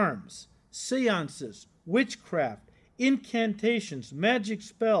 charms, seances, witchcraft, incantations, magic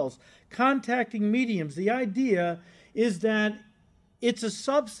spells, contacting mediums. The idea is that it's a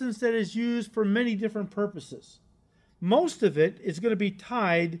substance that is used for many different purposes. Most of it is going to be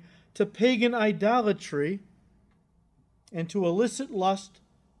tied to pagan idolatry and to illicit lust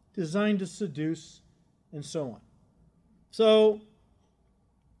designed to seduce and so on. So,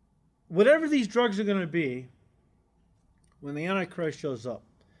 whatever these drugs are going to be, when the Antichrist shows up,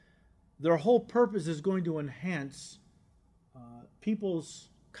 their whole purpose is going to enhance people's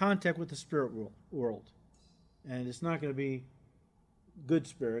contact with the spirit world. And it's not going to be good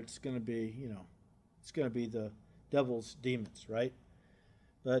spirits. It's going to be, it's going to be the devil's demons, right?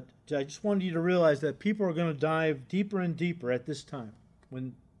 But I just wanted you to realize that people are going to dive deeper and deeper at this time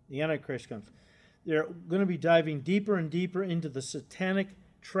when the Antichrist comes. They're going to be diving deeper and deeper into the satanic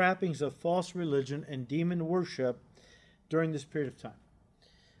trappings of false religion and demon worship during this period of time.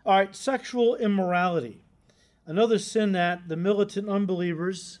 All right, sexual immorality. Another sin that the militant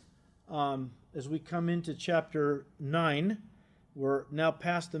unbelievers, as we come into chapter 9, we're now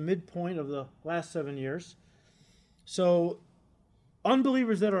past the midpoint of the last 7 years. So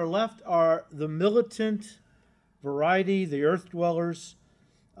unbelievers that are left are the militant variety, the earth dwellers.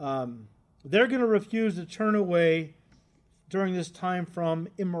 They're going to refuse to turn away during this time from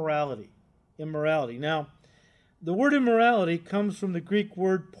immorality. Now, the word immorality comes from the Greek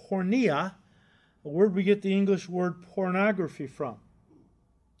word porneia, a word we get the English word pornography from.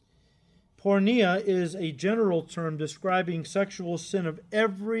 Porneia is a general term describing sexual sin of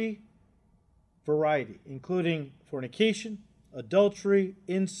every variety, including fornication, adultery,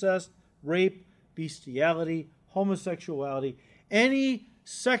 incest, rape, bestiality, homosexuality. Any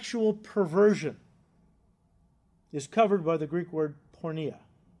sexual perversion is covered by the Greek word porneia.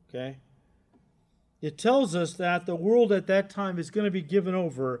 Okay? It tells us that the world at that time is going to be given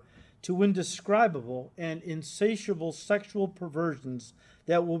over to indescribable and insatiable sexual perversions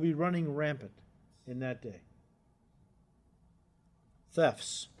that will be running rampant in that day.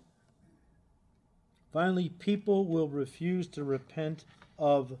 Thefts. Finally, people will refuse to repent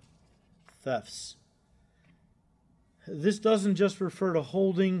of thefts. This doesn't just refer to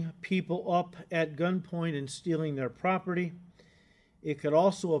holding people up at gunpoint and stealing their property. It could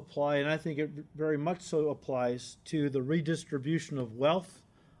also apply, and I think it very much so applies, to the redistribution of wealth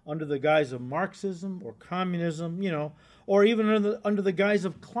under the guise of Marxism or communism, or even under the guise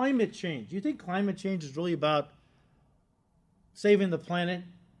of climate change. You think climate change is really about saving the planet,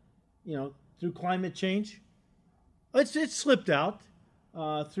 through climate change? It slipped out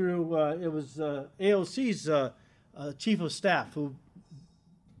through, it was AOC's chief of staff who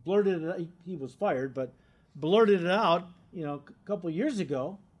blurted it out. He was fired, but blurted it out, a couple of years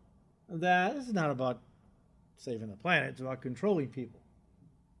ago, that it's not about saving the planet, it's about controlling people.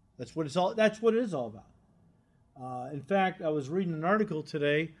 That's what it is all about. In fact, I was reading an article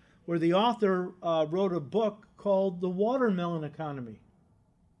today where the author wrote a book called The Watermelon Economy.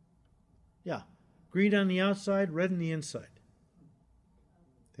 Yeah, green on the outside, red on the inside.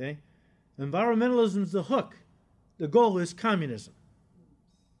 Okay? Environmentalism is the hook. The goal is communism.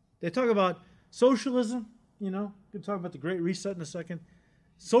 They talk about socialism, we can talk about the Great Reset in a second.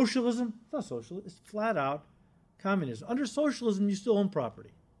 Socialism, it's not socialism, it's flat out communism. Under socialism, you still own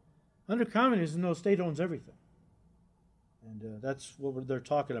property. Under communism, no, state owns everything. And that's what they're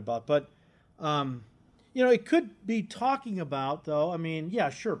talking about. But, it could be talking about, though,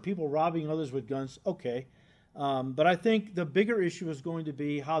 sure, people robbing others with guns, okay. But I think the bigger issue is going to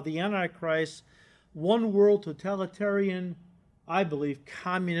be how the Antichrist, one world totalitarian, I believe,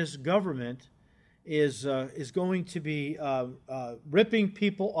 communist government is going to be ripping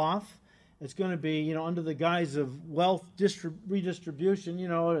people off. It's going to be, under the guise of wealth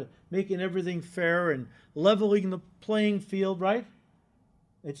redistribution, making everything fair and leveling the playing field, right?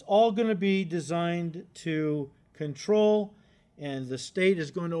 It's all going to be designed to control, and the state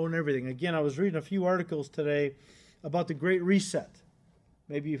is going to own everything. Again, I was reading a few articles today about the Great Reset.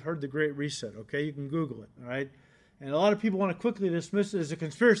 Maybe you've heard the Great Reset, okay? You can Google it, all right? And a lot of people want to quickly dismiss it as a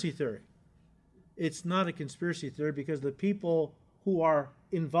conspiracy theory. It's not a conspiracy theory because the people who are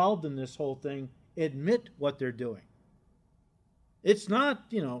involved in this whole thing admit what they're doing. It's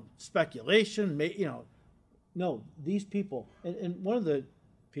not, speculation, no, these people, and one of the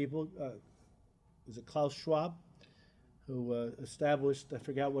people, is it Klaus Schwab, who established, I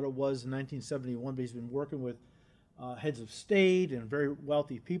forgot what it was, in 1971, but he's been working with heads of state and very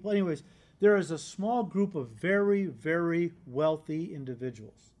wealthy people. Anyways, there is a small group of very, very wealthy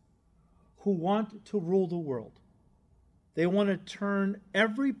individuals who want to rule the world. They want to turn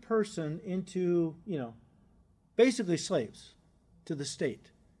every person into, basically slaves to the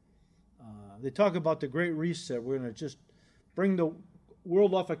state. They talk about the Great Reset. We're going to just bring the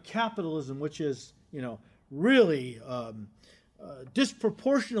world off of capitalism, which is, really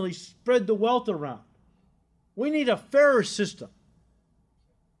disproportionately spread the wealth around. We need a fairer system,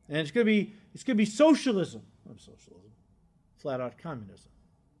 and it's going to be socialism. Not socialism, flat out communism.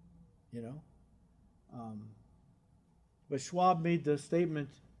 But Schwab made the statement: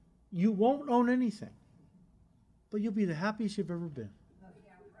 "You won't own anything, but you'll be the happiest you've ever been."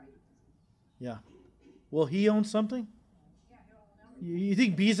 Yeah. Will he own something? You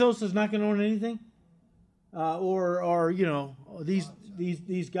think Bezos is not going to own anything? Or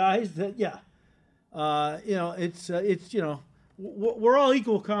these guys that we're all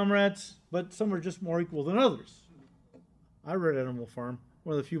equal, comrades, but some are just more equal than others. I read Animal Farm,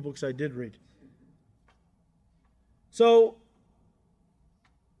 one of the few books I did read. So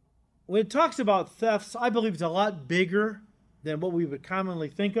when it talks about thefts, I believe it's a lot bigger than what we would commonly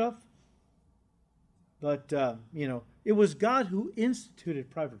think of. But, it was God who instituted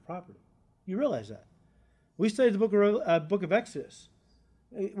private property. You realize that. We studied the book of Exodus.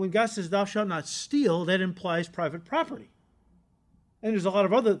 When God says, "Thou shalt not steal," that implies private property. And there's a lot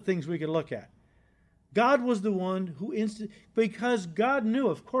of other things we could look at. God was the one who because God knew,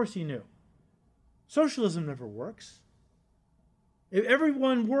 of course he knew. Socialism never works. If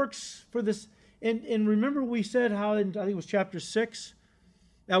everyone works for this, and remember we said how, I think it was chapter 6,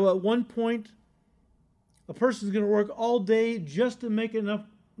 now at one point, a person's going to work all day just to make enough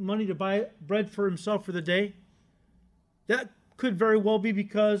money to buy bread for himself for the day. That could very well be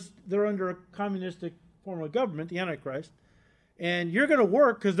because they're under a communistic form of government, the Antichrist. And you're going to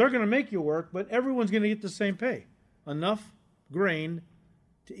work because they're going to make you work, but everyone's going to get the same pay. Enough grain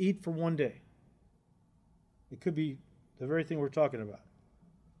to eat for one day. It could be the very thing we're talking about.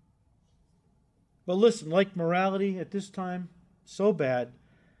 But listen, like morality at this time, so bad,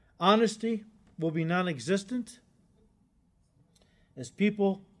 honesty will be non-existent as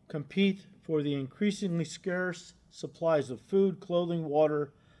people compete for the increasingly scarce supplies of food, clothing,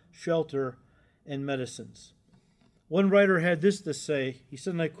 water, shelter, and medicines. One writer had this to say. He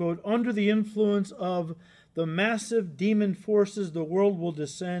said, and I quote, "Under the influence of the massive demon forces, the world will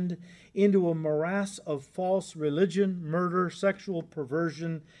descend into a morass of false religion, murder, sexual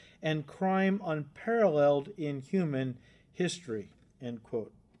perversion, and crime unparalleled in human history," end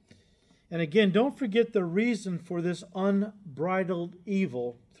quote. And again, don't forget the reason for this unbridled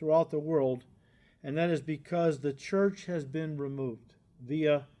evil throughout the world, and that is because the church has been removed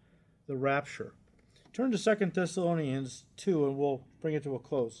via the rapture. Turn to 2 Thessalonians 2, and we'll bring it to a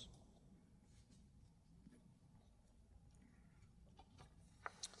close.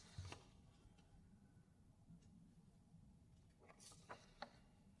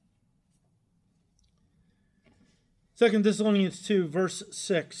 Second Thessalonians 2, verse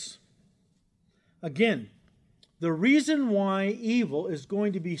 6. Again, the reason why evil is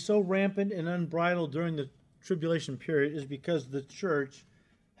going to be so rampant and unbridled during the tribulation period is because the church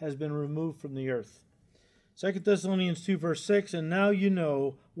has been removed from the earth. 2 Thessalonians 2, verse 6, "And now you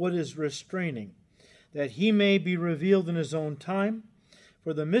know what is restraining, that he may be revealed in his own time.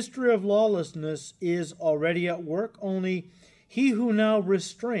 For the mystery of lawlessness is already at work, only he who now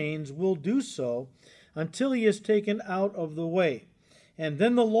restrains will do so until he is taken out of the way. And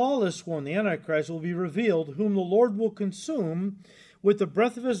then the lawless one, the Antichrist, will be revealed, whom the Lord will consume with the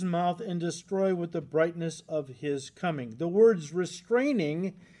breath of his mouth and destroy with the brightness of his coming." The words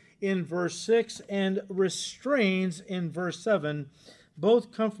restraining in verse 6 and restrains in verse 7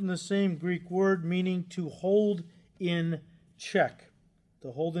 both come from the same Greek word, meaning to hold in check.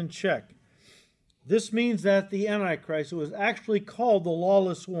 To hold in check. This means that the Antichrist, who is actually called the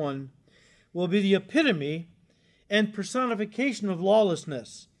lawless one, will be the epitome and personification of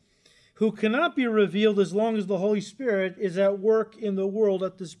lawlessness, who cannot be revealed as long as the Holy Spirit is at work in the world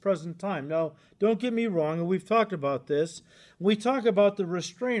at this present time. Now, don't get me wrong, and we've talked about this. We talk about the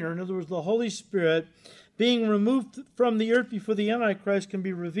restrainer, in other words, the Holy Spirit, being removed from the earth before the Antichrist can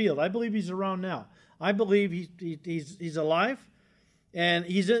be revealed. I believe he's around now. I believe he's alive, and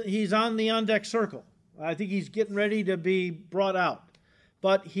he's on the on-deck circle. I think he's getting ready to be brought out.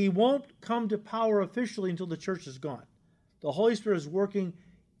 But he won't come to power officially until the church is gone. The Holy Spirit is working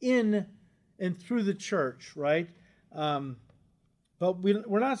in and through the church, right? But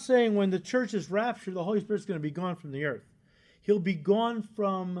we're not saying when the church is raptured, the Holy Spirit's going to be gone from the earth. He'll be gone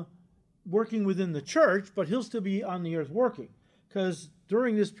from working within the church, but he'll still be on the earth working. Because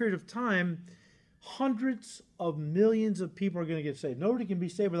during this period of time, hundreds of millions of people are going to get saved. Nobody can be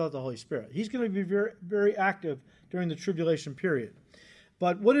saved without the Holy Spirit. He's going to be very, very active during the tribulation period.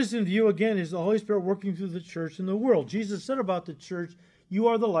 But what is in view, again, is the Holy Spirit working through the church in the world. Jesus said about the church, you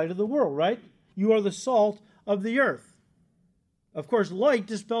are the light of the world, right? You are the salt of the earth. Of course, light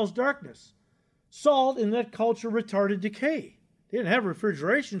dispels darkness. Salt in that culture retarded decay. They didn't have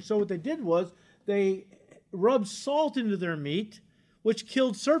refrigeration, so what they did was they rubbed salt into their meat, which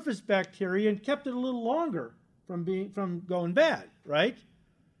killed surface bacteria and kept it a little longer from going bad, right?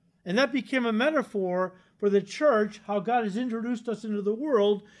 And that became a metaphor for the church, how God has introduced us into the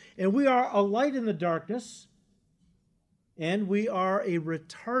world, and we are a light in the darkness, and we are a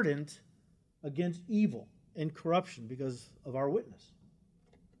retardant against evil and corruption because of our witness.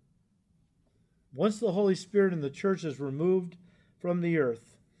 Once the Holy Spirit in the church is removed from the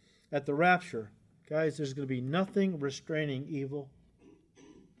earth at the rapture, guys, there's going to be nothing restraining evil,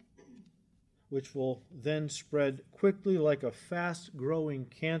 which will then spread quickly like a fast-growing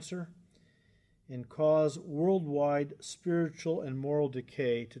cancer and cause worldwide spiritual and moral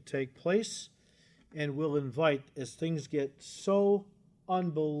decay to take place, and will invite, as things get so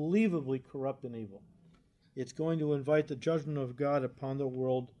unbelievably corrupt and evil, it's going to invite the judgment of God upon the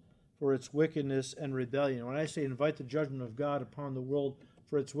world for its wickedness and rebellion. When I say invite the judgment of God upon the world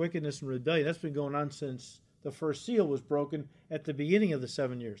for its wickedness and rebellion, that's been going on since the first seal was broken at the beginning of the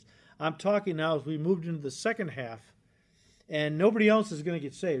 7 years. I'm talking now as we moved into the second half, and nobody else is going to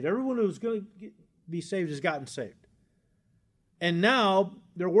get saved. Everyone who's going to be saved has gotten saved. And now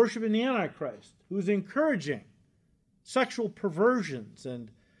they're worshiping the Antichrist, who's encouraging sexual perversions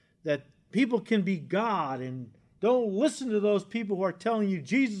and that people can be God, and don't listen to those people who are telling you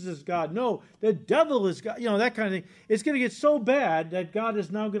Jesus is God. No, the devil is God. That kind of thing. It's going to get so bad that God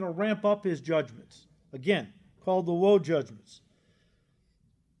is now going to ramp up his judgments. Again, called the woe judgments.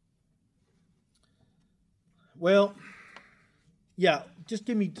 Well, yeah, just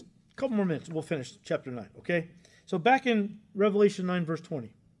give me a couple more minutes. We'll finish chapter 9, okay? So back in Revelation 9, verse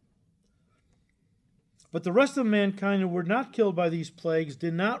 20. But the rest of mankind who were not killed by these plagues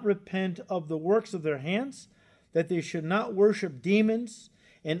did not repent of the works of their hands, that they should not worship demons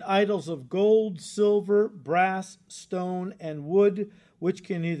and idols of gold, silver, brass, stone, and wood, which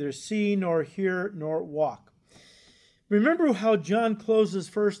can neither see nor hear nor walk. Remember how John closed his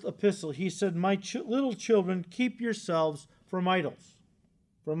first epistle. He said, my little children, keep yourselves from idols.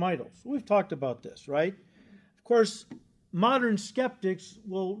 From idols. We've talked about this, right? Of course, modern skeptics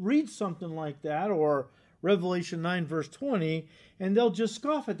will read something like that, or Revelation 9, verse 20, and they'll just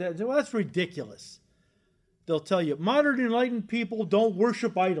scoff at that and say, well, that's ridiculous. They'll tell you, modern enlightened people don't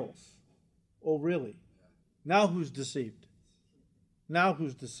worship idols. Oh, really? Now who's deceived? Now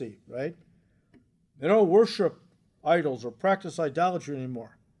who's deceived, right? They don't worship idols or practice idolatry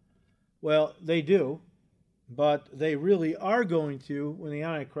anymore. Well, they do, but they really are going to when the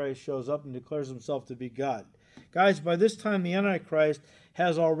Antichrist shows up and declares himself to be God. Guys, by this time, the Antichrist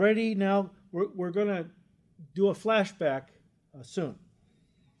has already now, we're going to do a flashback soon.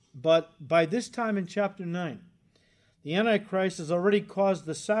 But by this time in chapter 9, the Antichrist has already caused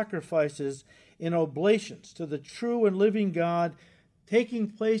the sacrifices and oblations to the true and living God taking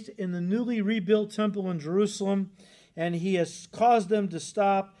place in the newly rebuilt temple in Jerusalem, and he has caused them to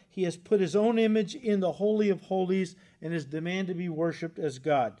stop. He has put his own image in the Holy of Holies and his demand to be worshipped as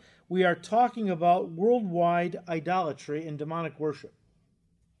God. We are talking about worldwide idolatry and demonic worship.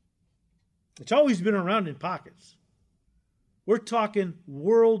 It's always been around in pockets. We're talking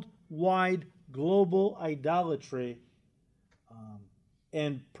worldwide, global idolatry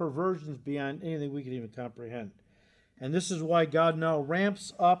and perversions beyond anything we can even comprehend. And this is why God now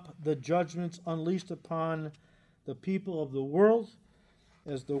ramps up the judgments unleashed upon the people of the world,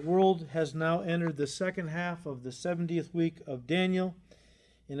 as the world has now entered the second half of the 70th week of Daniel.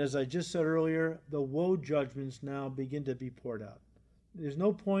 And as I just said earlier, the woe judgments now begin to be poured out. There's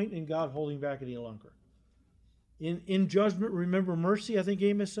no point in God holding back any longer. In judgment, remember mercy, I think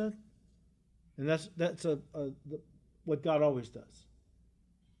Amos said. And that's what God always does.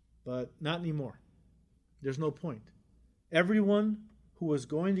 But not anymore. There's no point. Everyone who was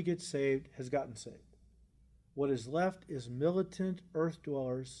going to get saved has gotten saved. What is left is militant earth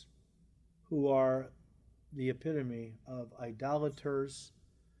dwellers who are the epitome of idolaters,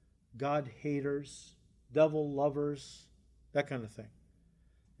 God haters, devil lovers, that kind of thing.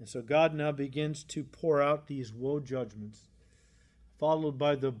 And so God now begins to pour out these woe judgments, followed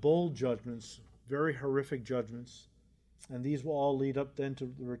by the bowl judgments, very horrific judgments. And these will all lead up then to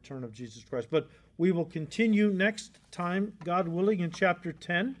the return of Jesus Christ. But we will continue next time, God willing, in chapter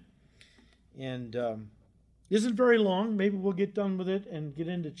 10. And Isn't very long. Maybe we'll get done with it and get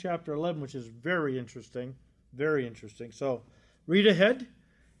into chapter 11, which is very interesting. Very interesting. So read ahead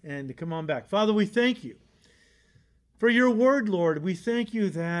and come on back. Father, we thank you for your word, Lord. We thank you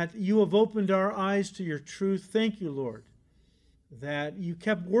that you have opened our eyes to your truth. Thank you, Lord, that you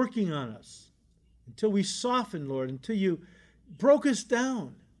kept working on us until we softened, Lord, until you broke us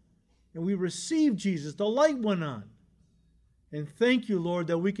down and we received Jesus. The light went on. And thank you, Lord,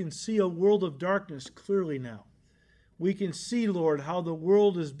 that we can see a world of darkness clearly now. We can see, Lord, how the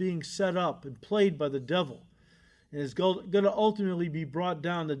world is being set up and played by the devil and is going to ultimately be brought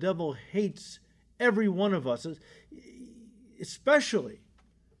down. The devil hates every one of us, especially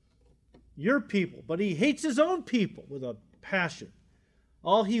your people, but he hates his own people with a passion.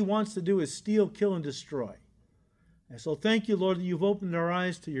 All he wants to do is steal, kill, and destroy. And so thank you, Lord, that you've opened our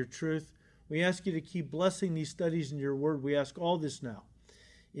eyes to your truth. We ask you to keep blessing these studies in your word. We ask all this now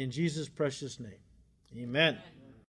in Jesus' precious name. Amen.